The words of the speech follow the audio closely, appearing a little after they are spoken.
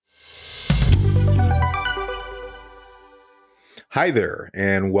Hi there,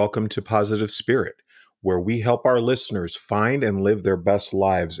 and welcome to Positive Spirit, where we help our listeners find and live their best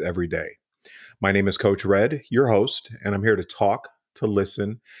lives every day. My name is Coach Red, your host, and I'm here to talk, to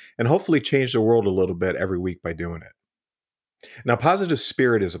listen, and hopefully change the world a little bit every week by doing it. Now, Positive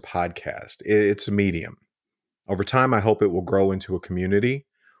Spirit is a podcast, it's a medium. Over time, I hope it will grow into a community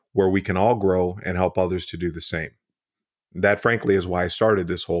where we can all grow and help others to do the same. That, frankly, is why I started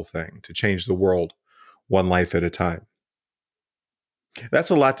this whole thing to change the world one life at a time. That's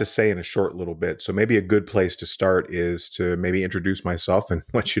a lot to say in a short little bit. So maybe a good place to start is to maybe introduce myself and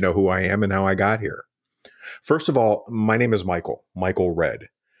let you know who I am and how I got here. First of all, my name is Michael Red.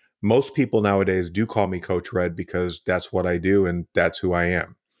 Most people nowadays do call me Coach Red because that's what I do and that's who I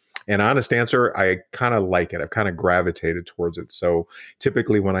am. And honest answer, I kind of like it. I've kind of gravitated towards it. So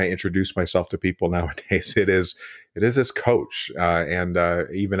typically, when I introduce myself to people nowadays, it is as coach, and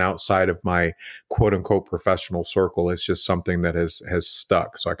even outside of my quote unquote professional circle, it's just something that has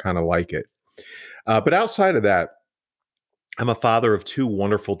stuck. So I kind of like it. But outside of that, I'm a father of two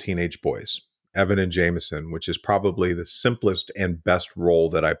wonderful teenage boys, Evan and Jameson, which is probably the simplest and best role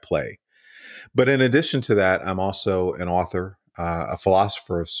that I play. But in addition to that, I'm also an author, a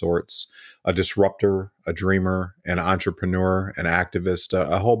philosopher of sorts, a disruptor, a dreamer, an entrepreneur, an activist,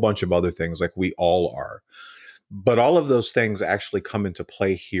 a whole bunch of other things like we all are. But all of those things actually come into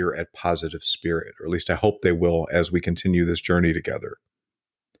play here at Positive Spirit, or at least I hope they will as we continue this journey together.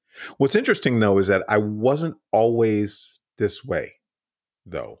 What's interesting, though, is that I wasn't always this way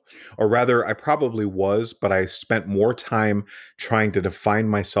though. Or rather, I probably was, but I spent more time trying to define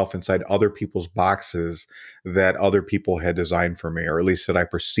myself inside other people's boxes that other people had designed for me, or at least that I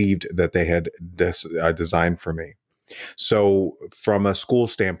perceived that they had designed for me. So, from a school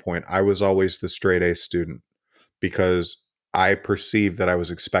standpoint, I was always the straight A student because I perceived that I was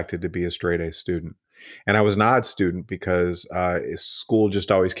expected to be a straight A student. And I was an odd student because school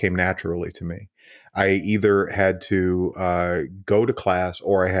just always came naturally to me. I either had to go to class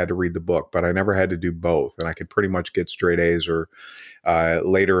or I had to read the book, but I never had to do both. And I could pretty much get straight A's or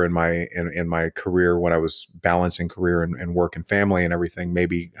later in my career when I was balancing career and work and family and everything,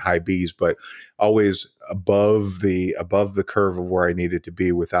 maybe high B's, but always above the curve of where I needed to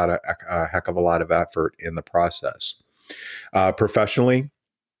be without a heck of a lot of effort in the process. Professionally,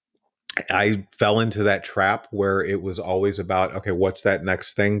 I fell into that trap where it was always about, okay, what's that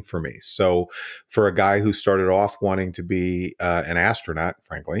next thing for me? So, for a guy who started off wanting to be an astronaut,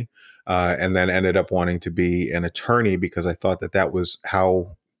 frankly, and then ended up wanting to be an attorney because I thought that that was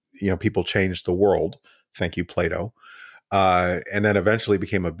how people changed the world. Thank you, Plato. And then eventually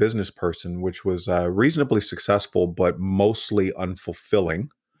became a business person, which was reasonably successful, but mostly unfulfilling.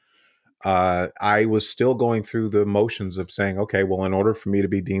 I was still going through the motions of saying, okay, well, in order for me to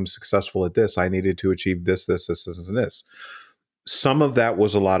be deemed successful at this, I needed to achieve this, and this. Some of that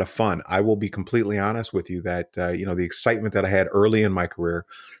was a lot of fun. I will be completely honest with you that, the excitement that I had early in my career,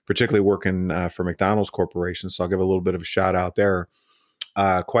 particularly working for McDonald's Corporation. So I'll give a little bit of a shout out there.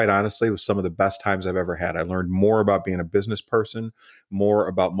 Quite honestly, it was some of the best times I've ever had. I learned more about being a business person, more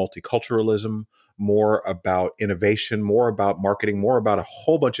about multiculturalism, more about innovation, more about marketing, more about a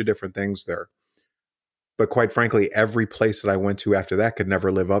whole bunch of different things there. But quite frankly, every place that I went to after that could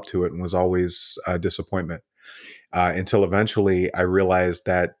never live up to it and was always a disappointment. Until eventually I realized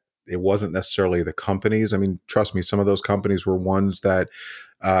that it wasn't necessarily the companies. I mean, trust me, some of those companies were ones that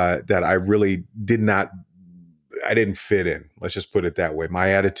I really I didn't fit in. Let's just put it that way. My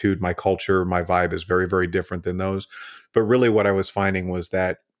attitude, my culture, my vibe is very, very different than those. But really, what I was finding was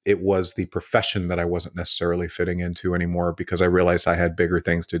that it was the profession that I wasn't necessarily fitting into anymore because I realized I had bigger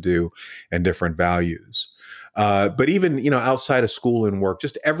things to do and different values. But even, outside of school and work,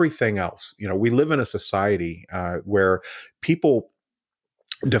 just everything else, we live in a society where people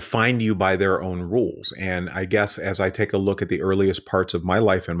define you by their own rules. And I guess as I take a look at the earliest parts of my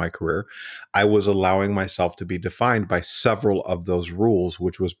life and my career, I was allowing myself to be defined by several of those rules,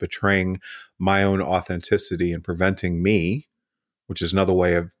 which was betraying my own authenticity and preventing me, which is another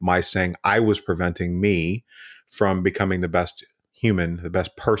way of my saying I was preventing me from becoming the best human, the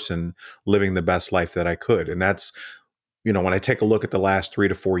best person, living the best life that I could. And that's, when I take a look at the last 3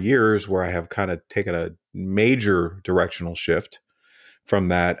 to 4 years where I have kind of taken a major directional shift from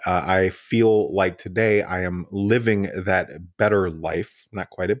that. I feel like today I am living that better life, not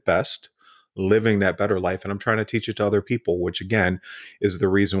quite at best, living that better life. And I'm trying to teach it to other people, which again is the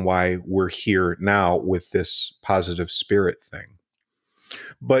reason why we're here now with this positive spirit thing.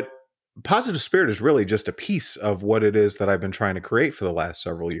 But positive spirit is really just a piece of what it is that I've been trying to create for the last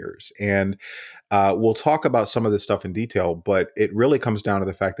several years. And we'll talk about some of this stuff in detail, but it really comes down to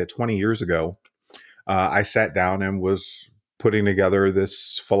the fact that 20 years ago, I sat down and was putting together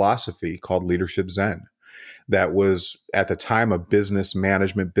this philosophy called Leadership Zen that was at the time a business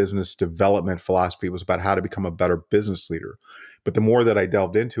management, business development philosophy. It was about how to become a better business leader. But the more that I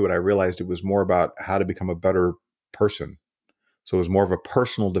delved into it, I realized it was more about how to become a better person. So it was more of a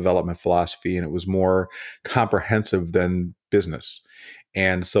personal development philosophy, and it was more comprehensive than business.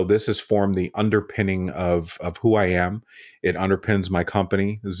 And so this has formed the underpinning of who I am. It underpins my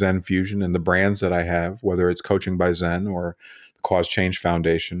company, Zen Fusion, and the brands that I have, whether it's Coaching by Zen or the Cause Change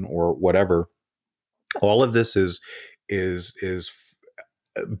Foundation or whatever. All of this is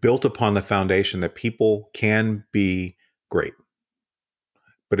built upon the foundation that people can be great.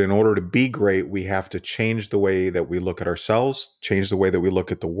 But in order to be great, we have to change the way that we look at ourselves, change the way that we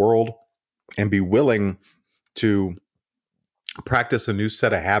look at the world, and be willing to practice a new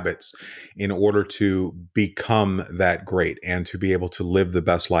set of habits in order to become that great and to be able to live the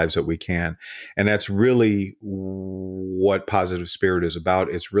best lives that we can. And that's really what Positive Spirit is about.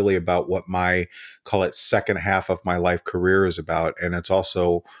 It's really about what my, call it, second half of my life career is about. And it's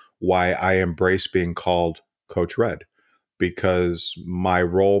also why I embrace being called Coach Red, because my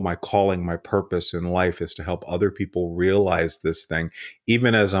role, my calling, my purpose in life is to help other people realize this thing,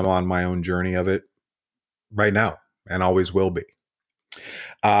 even as I'm on my own journey of it right now and always will be.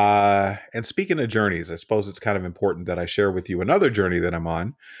 And speaking of journeys, I suppose it's kind of important that I share with you another journey that I'm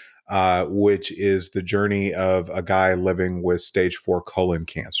on, which is the journey of a guy living with stage 4 colon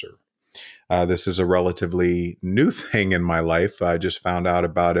cancer. This is a relatively new thing in my life. I just found out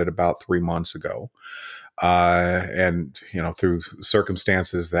about it about 3 months ago. And through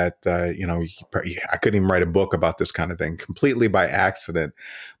circumstances that I couldn't even write a book about this kind of thing, completely by accident,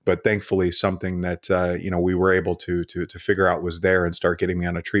 but thankfully something that we were able to figure out was there and start getting me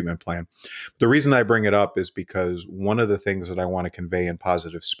on a treatment plan. The reason I bring it up is because one of the things that I want to convey in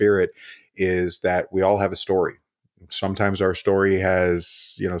Positive Spirit is that we all have a story. Sometimes our story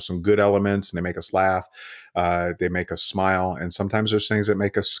has, some good elements and they make us laugh. They make us smile. And sometimes there's things that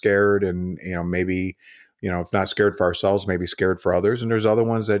make us scared and, maybe, if not scared for ourselves, maybe scared for others. And there's other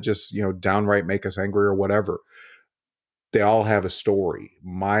ones that just, downright make us angry or whatever. They all have a story.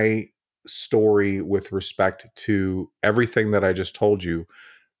 My story with respect to everything that I just told you,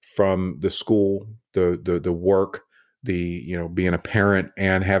 from the school, the work, being a parent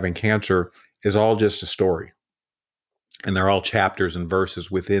and having cancer, is all just a story. And they're all chapters and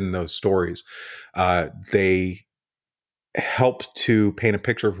verses within those stories. They help to paint a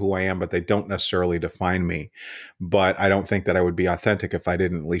picture of who I am, but they don't necessarily define me. But I don't think that I would be authentic if I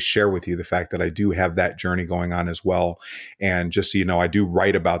didn't at least share with you the fact that I do have that journey going on as well. And just so you know, I do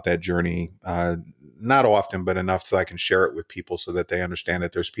write about that journey, not often, but enough so I can share it with people so that they understand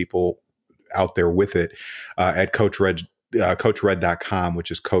that there's people out there with it at CoachRed.com,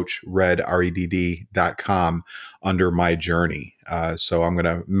 which is CoachRed.com, under my journey. So I'm going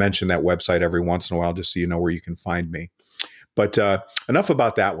to mention that website every once in a while just so you know where you can find me. But enough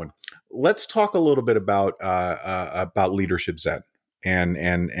about that one. Let's talk a little bit about Leadership Zen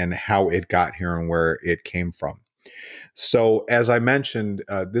and how it got here and where it came from. So as I mentioned,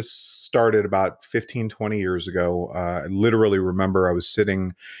 this started about 15, 20 years ago. I literally remember I was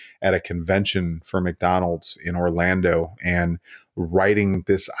sitting at a convention for McDonald's in Orlando and writing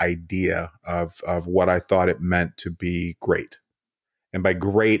this idea of what I thought it meant to be great. And by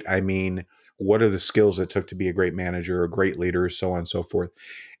great, I mean, what are the skills it took to be a great manager, a great leader, so on and so forth.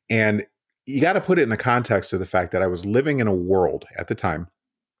 And you got to put it in the context of the fact that I was living in a world at the time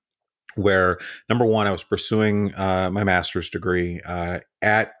where, number one, I was pursuing my master's degree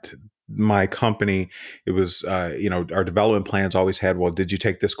at my company. It was, our development plans always had, well, did you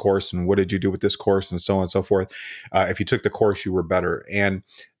take this course and what did you do with this course and so on and so forth. If you took the course, you were better. And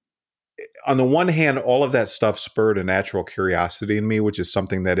on the one hand, all of that stuff spurred a natural curiosity in me, which is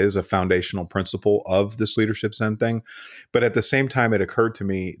something that is a foundational principle of this Leadership Zen thing. But at the same time, it occurred to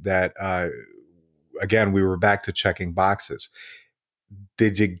me that, again, we were back to checking boxes.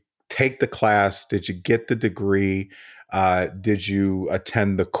 Did you take the class? Did you get the degree? Did you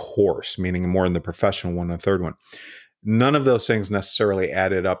attend the course, meaning more in the professional one, the third one? None of those things necessarily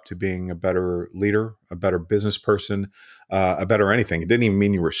added up to being a better leader, a better business person, a better anything. It didn't even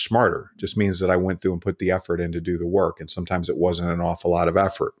mean you were smarter. It just means that I went through and put the effort in to do the work. And sometimes it wasn't an awful lot of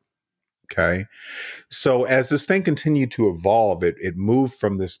effort. Okay. So as this thing continued to evolve, it moved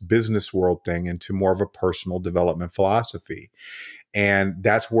from this business world thing into more of a personal development philosophy. And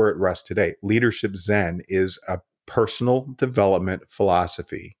that's where it rests today. Leadership Zen is a personal development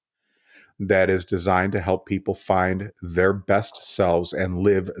philosophy that is designed to help people find their best selves and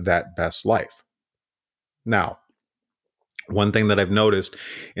live that best life. Now, One thing that I've noticed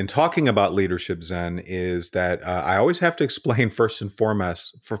in talking about leadership Zen is that I always have to explain first and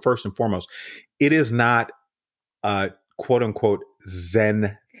foremost, it is not a quote unquote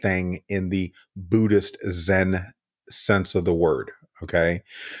Zen thing in the Buddhist Zen sense of the word. Okay.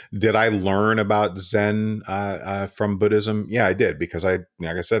 Did I learn about Zen from Buddhism? Yeah, I did, because like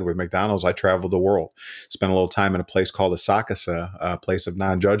I said, with McDonald's, I traveled the world, spent a little time in a place called Asakasa, a place of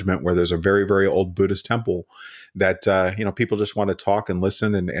non-judgment, where there's a very, very old Buddhist temple that, people just want to talk and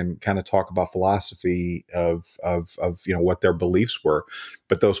listen and kind of talk about philosophy of what their beliefs were.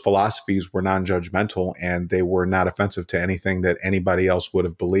 But those philosophies were non-judgmental, and they were not offensive to anything that anybody else would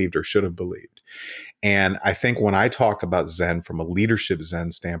have believed or should have believed. And I think when I talk about Zen from a leadership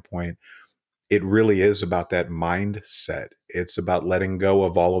Zen standpoint, it really is about that mindset. It's about letting go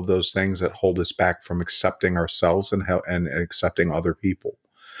of all of those things that hold us back from accepting ourselves and accepting other people.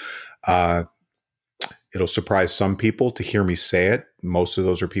 Uh, It'll surprise some people to hear me say it. Most of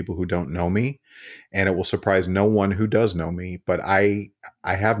those are people who don't know me, and it will surprise no one who does know me. But I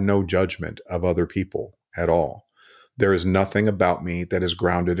have no judgment of other people at all. There is nothing about me that is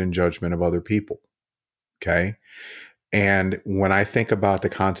grounded in judgment of other people. Okay. And when I think about the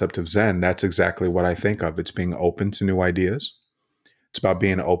concept of Zen, that's exactly what I think of. It's being open to new ideas. It's about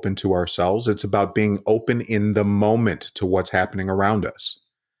being open to ourselves. It's about being open in the moment to what's happening around us.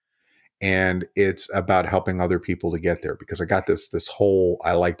 And it's about helping other people to get there, because I got this whole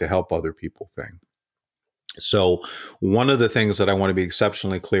I like to help other people thing. So one of the things that I want to be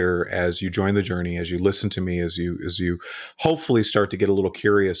exceptionally clear as you join the journey, as you listen to me, as you hopefully start to get a little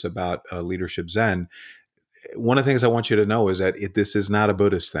curious about leadership Zen, one of the things I want you to know is that this is not a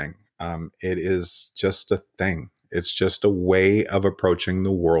Buddhist thing. It is just a thing. It's just a way of approaching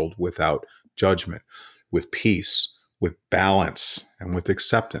the world without judgment, with peace, with balance, and with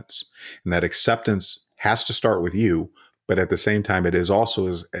acceptance. And that acceptance has to start with you, but at the same time, it is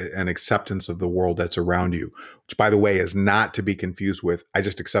also an acceptance of the world that's around you, which, by the way, is not to be confused with, I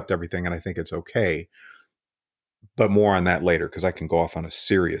just accept everything and I think it's okay. But more on that later, because I can go off on a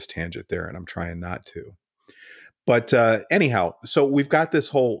serious tangent there, and I'm trying not to. But anyhow, so we've got this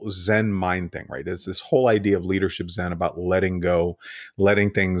whole Zen mind thing, right? It's this whole idea of leadership Zen about letting go,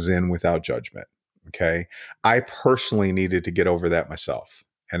 letting things in without judgment. Okay. I personally needed to get over that myself.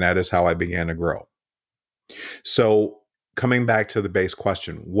 And that is how I began to grow. So, coming back to the base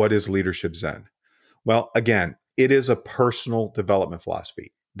question, what is leadership Zen? Well, again, it is a personal development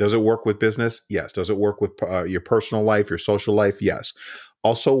philosophy. Does it work with business? Yes. Does it work with your personal life, your social life? Yes.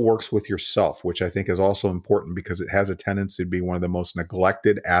 Also works with yourself, which I think is also important, because it has a tendency to be one of the most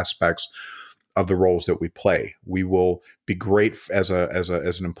neglected aspects of the roles that we play. We will be great as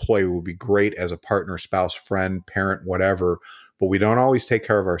an employee. We'll be great as a partner, spouse, friend, parent, whatever. But we don't always take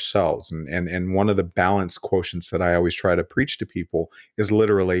care of ourselves. And one of the balance quotients that I always try to preach to people is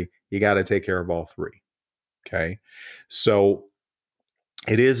literally, you got to take care of all three. Okay. So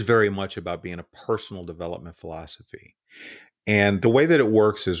it is very much about being a personal development philosophy. And the way that it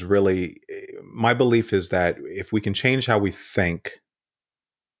works is really, my belief is that if we can change how we think,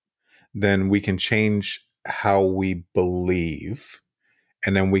 then we can change how we believe,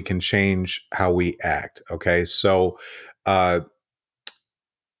 and then we can change how we act. Okay. So, uh,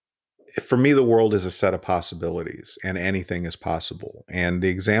 for me, the world is a set of possibilities, and anything is possible. And the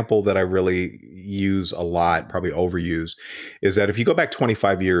example that I really use a lot, probably overuse, is that if you go back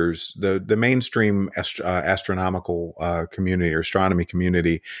 25 years, the mainstream astronomical community or astronomy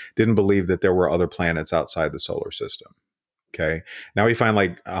community didn't believe that there were other planets outside the solar system. Okay. Now we find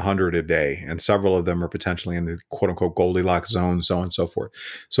like 100 a day, and several of them are potentially in the quote unquote Goldilocks zone, so on and so forth.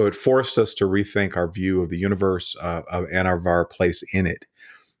 So it forced us to rethink our view of the universe and of our place in it.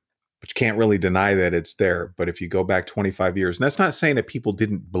 But you can't really deny that it's there. But if you go back 25 years, and that's not saying that people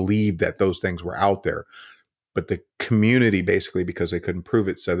didn't believe that those things were out there, but the community basically, because they couldn't prove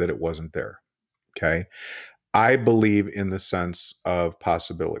it, said that it wasn't there. Okay. I believe in the sense of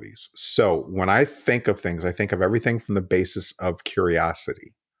possibilities. So when I think of things, I think of everything from the basis of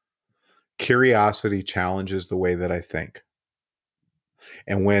curiosity. Curiosity challenges the way that I think.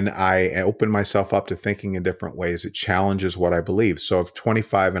 And when I open myself up to thinking in different ways, it challenges what I believe. So if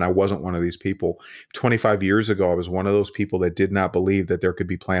 25, and I wasn't one of these people, 25 years ago, I was one of those people that did not believe that there could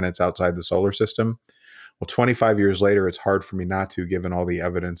be planets outside the solar system. Well, 25 years later, it's hard for me not to, given all the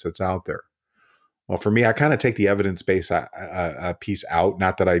evidence that's out there. Well, for me, I kind of take the evidence base piece out.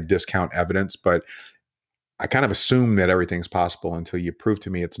 Not that I discount evidence, but I kind of assume that everything's possible until you prove to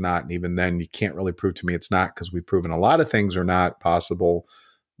me it's not. And even then, you can't really prove to me it's not, because we've proven a lot of things are not possible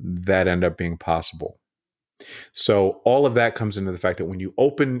that end up being possible. So all of that comes into the fact that when you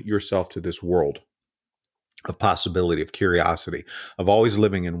open yourself to this world, of possibility, of curiosity, of always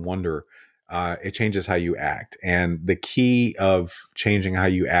living in wonder, it changes how you act. And the key of changing how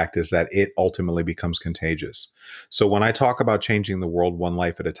you act is that it ultimately becomes contagious. So when I talk about changing the world one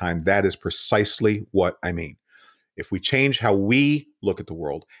life at a time, that is precisely what I mean. If we change how we look at the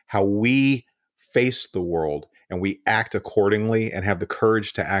world, how we face the world, and we act accordingly and have the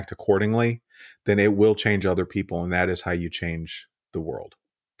courage to act accordingly, then it will change other people. And that is how you change the world.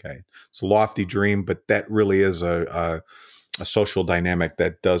 Okay. It's a lofty dream, but that really is a social dynamic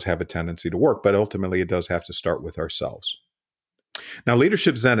that does have a tendency to work, but ultimately it does have to start with ourselves. Now,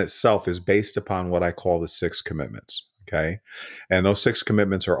 Leadership Zen itself is based upon what I call the 6 commitments. Okay. And those 6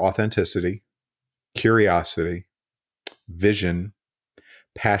 commitments are authenticity, curiosity, vision,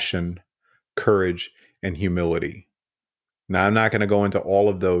 passion, courage, and humility. Now, I'm not going to go into all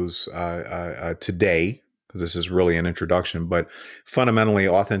of those today because this is really an introduction, but fundamentally,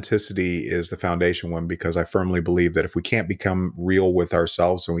 authenticity is the foundation one because I firmly believe that if we can't become real with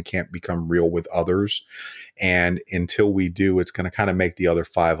ourselves and we can't become real with others, and until we do, it's going to kind of make the other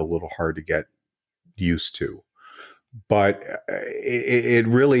 5 a little hard to get used to. But it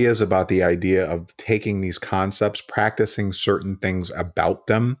really is about the idea of taking these concepts, practicing certain things about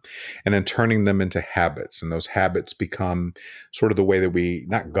them, and then turning them into habits. And those habits become sort of the way that we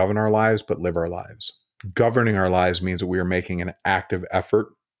not govern our lives, but live our lives. Governing our lives means that we are making an active effort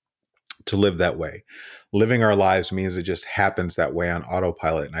to live that way. Living our lives means it just happens that way on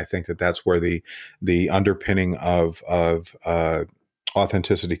autopilot. And I think that that's where the underpinning of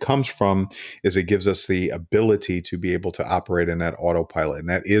authenticity comes from, is it gives us the ability to be able to operate in that autopilot. And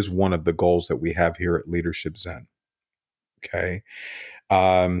that is one of the goals that we have here at Leadership Zen. Okay.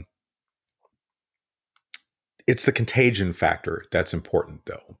 It's the contagion factor that's important,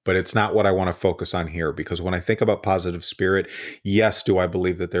 though, but it's not what I want to focus on here, because when I think about positive spirit, yes, do I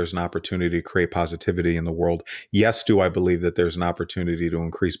believe that there's an opportunity to create positivity in the world? Yes, do I believe that there's an opportunity to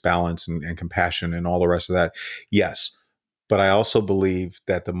increase balance and compassion and all the rest of that? Yes. But I also believe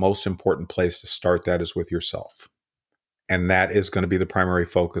that the most important place to start that is with yourself. And that is going to be the primary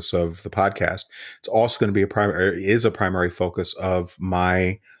focus of the podcast. It's also going to be a primary focus of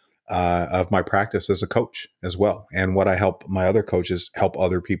my practice as a coach as well, and what I help my other coaches help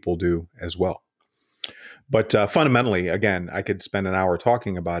other people do as well. But fundamentally, again, I could spend an hour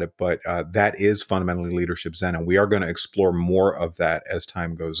talking about it, but that is fundamentally Leadership Zen, and we are going to explore more of that as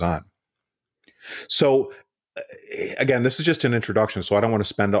time goes on. So, again, this is just an introduction, so I don't want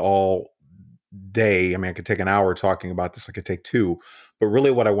to spend all day. I mean, I could take an hour talking about this. I could take 2, but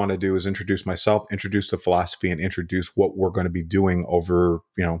really what I want to do is introduce myself, introduce the philosophy, and introduce what we're going to be doing over,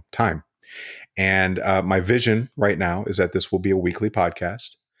 time. And my vision right now is that this will be a weekly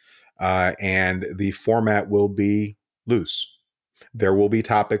podcast, and the format will be loose. There will be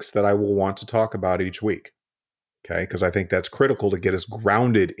topics that I will want to talk about each week. Okay. Because I think that's critical to get us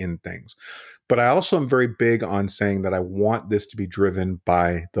grounded in things. But I also am very big on saying that I want this to be driven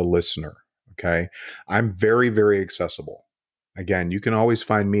by the listener. Okay. I'm very, very accessible. Again, you can always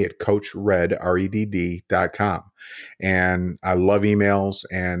find me at coachredd.com. And I love emails,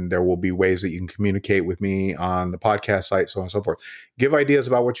 and there will be ways that you can communicate with me on the podcast site, so on and so forth. Give ideas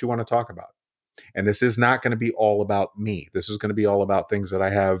about what you want to talk about. And this is not going to be all about me. This is going to be all about things that I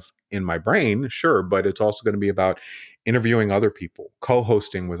have in my brain, sure, but it's also going to be about interviewing other people,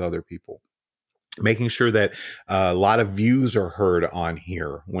 co-hosting with other people, making sure that a lot of views are heard on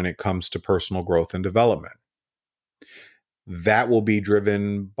here when it comes to personal growth and development. That will be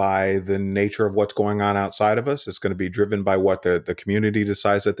driven by the nature of what's going on outside of us. It's going to be driven by what the community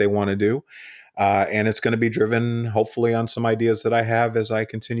decides that they want to do. And it's going to be driven, hopefully, on some ideas that I have as I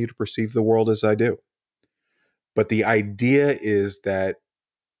continue to perceive the world as I do. But the idea is that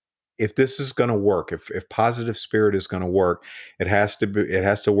if this is going to work, if positive spirit is going to work, it has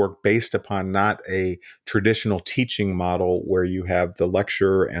to work based upon not a traditional teaching model where you have the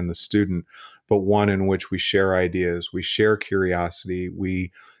lecturer and the student, but one in which we share ideas, we share curiosity,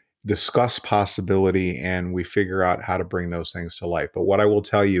 we discuss possibility, and we figure out how to bring those things to life. But what I will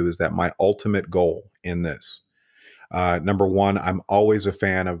tell you is that my ultimate goal in this, number one, I'm always a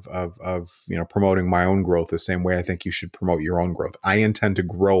fan of promoting my own growth the same way I think you should promote your own growth. I intend to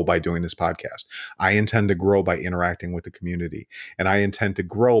grow by doing this podcast. I intend to grow by interacting with the community, and I intend to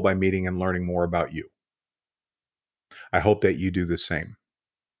grow by meeting and learning more about you. I hope that you do the same.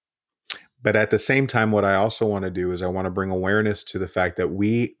 But at the same time, what I also want to do is I want to bring awareness to the fact that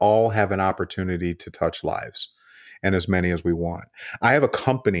we all have an opportunity to touch lives, and as many as we want. I have a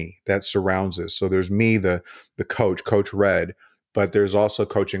company that surrounds us. So there's me, the coach, Coach Redd, but there's also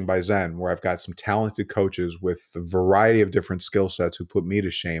Coaching by Zen, where I've got some talented coaches with a variety of different skill sets who put me to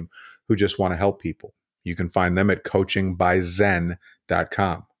shame, who just want to help people. You can find them at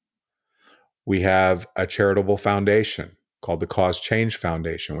coachingbyzen.com. We have a charitable foundation called the Cause Change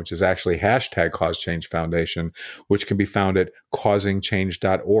Foundation, which is actually hashtag Cause Change Foundation, which can be found at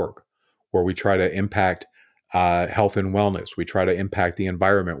causingchange.org, where we try to impact health and wellness. We try to impact the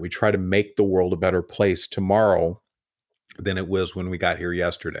environment. We try to make the world a better place tomorrow than it was when we got here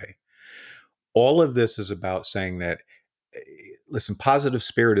yesterday. All of this is about saying that, listen, Positive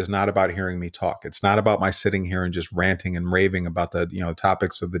Spirit is not about hearing me talk. It's not about my sitting here and just ranting and raving about the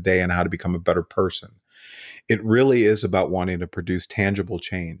topics of the day and how to become a better person. It really is about wanting to produce tangible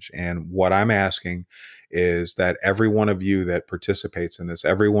change. And what I'm asking is that every one of you that participates in this,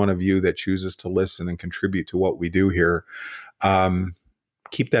 every one of you that chooses to listen and contribute to what we do here,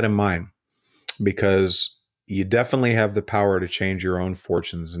 keep that in mind, because you definitely have the power to change your own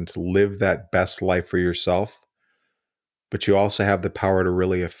fortunes and to live that best life for yourself. But you also have the power to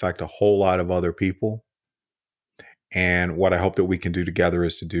really affect a whole lot of other people. And what I hope that we can do together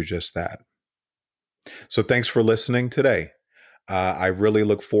is to do just that. So thanks for listening today. I really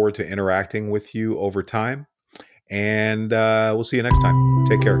look forward to interacting with you over time. And we'll see you next time.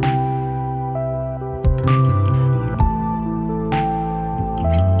 Take care.